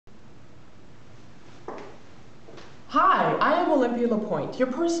Hi, I am Olympia LePoint, your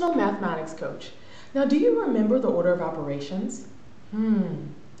personal mathematics coach. Now, do you remember the order of operations?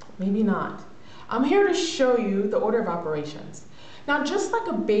 Maybe not. I'm here to show you the order of operations. Now, just like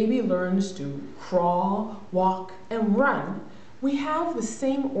a baby learns to crawl, walk, and run, we have the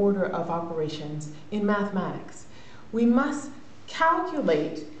same order of operations in mathematics. We must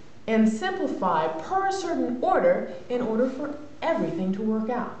calculate and simplify per a certain order in order for everything to work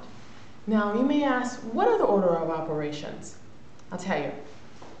out. Now, you may ask, what are the order of operations? I'll tell you.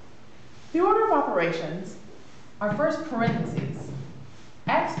 The order of operations are first parentheses,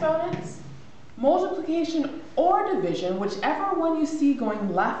 exponents, multiplication or division, whichever one you see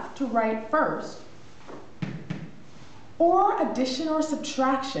going left to right first, or addition or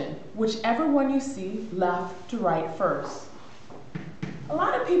subtraction, whichever one you see left to right first. A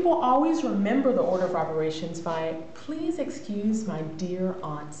lot of people always remember the order of operations by, please excuse my dear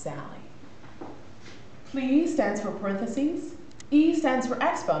Aunt Sally. Please stands for parentheses, E stands for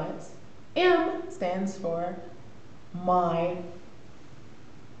exponents, M stands for my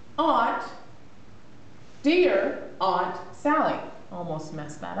aunt, dear Aunt Sally. Almost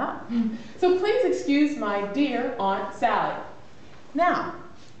messed that up. So please excuse my dear Aunt Sally. Now,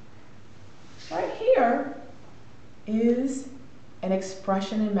 right here is an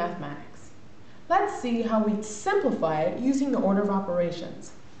expression in mathematics. Let's see how we simplify it using the order of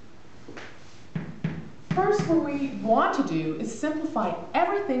operations. First, what we want to do is simplify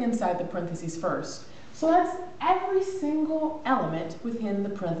everything inside the parentheses first. So that's every single element within the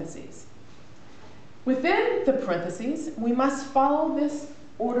parentheses. Within the parentheses, we must follow this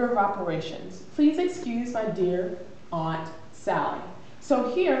order of operations. Please excuse my dear Aunt Sally.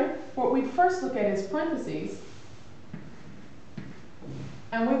 So here, what we first look at is parentheses,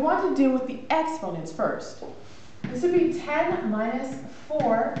 and we want to deal with the exponents first. This would be 10 minus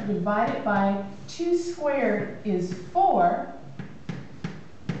 4 divided by 2 squared is 4,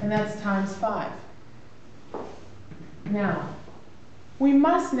 and that's times 5. Now, we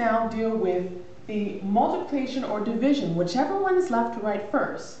must now deal with the multiplication or division, whichever one is left to right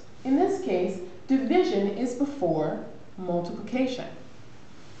first. In this case, division is before multiplication.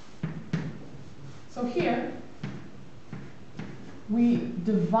 So here, we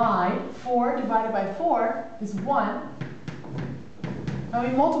divide 4 divided by 4 is 1, and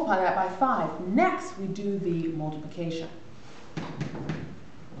we multiply that by 5. Next, we do the multiplication.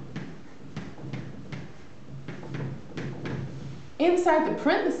 Inside the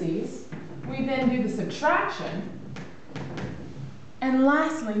parentheses, we then do the subtraction, and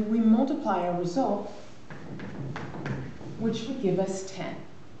lastly, we multiply our result, which would give us 10.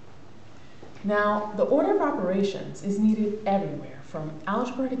 Now, the order of operations is needed everywhere, from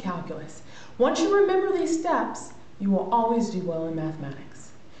algebra to calculus. Once you remember these steps, you will always do well in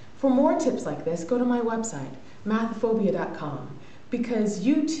mathematics. For more tips like this, go to my website, mathaphobia.com, because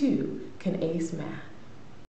you too can ace math.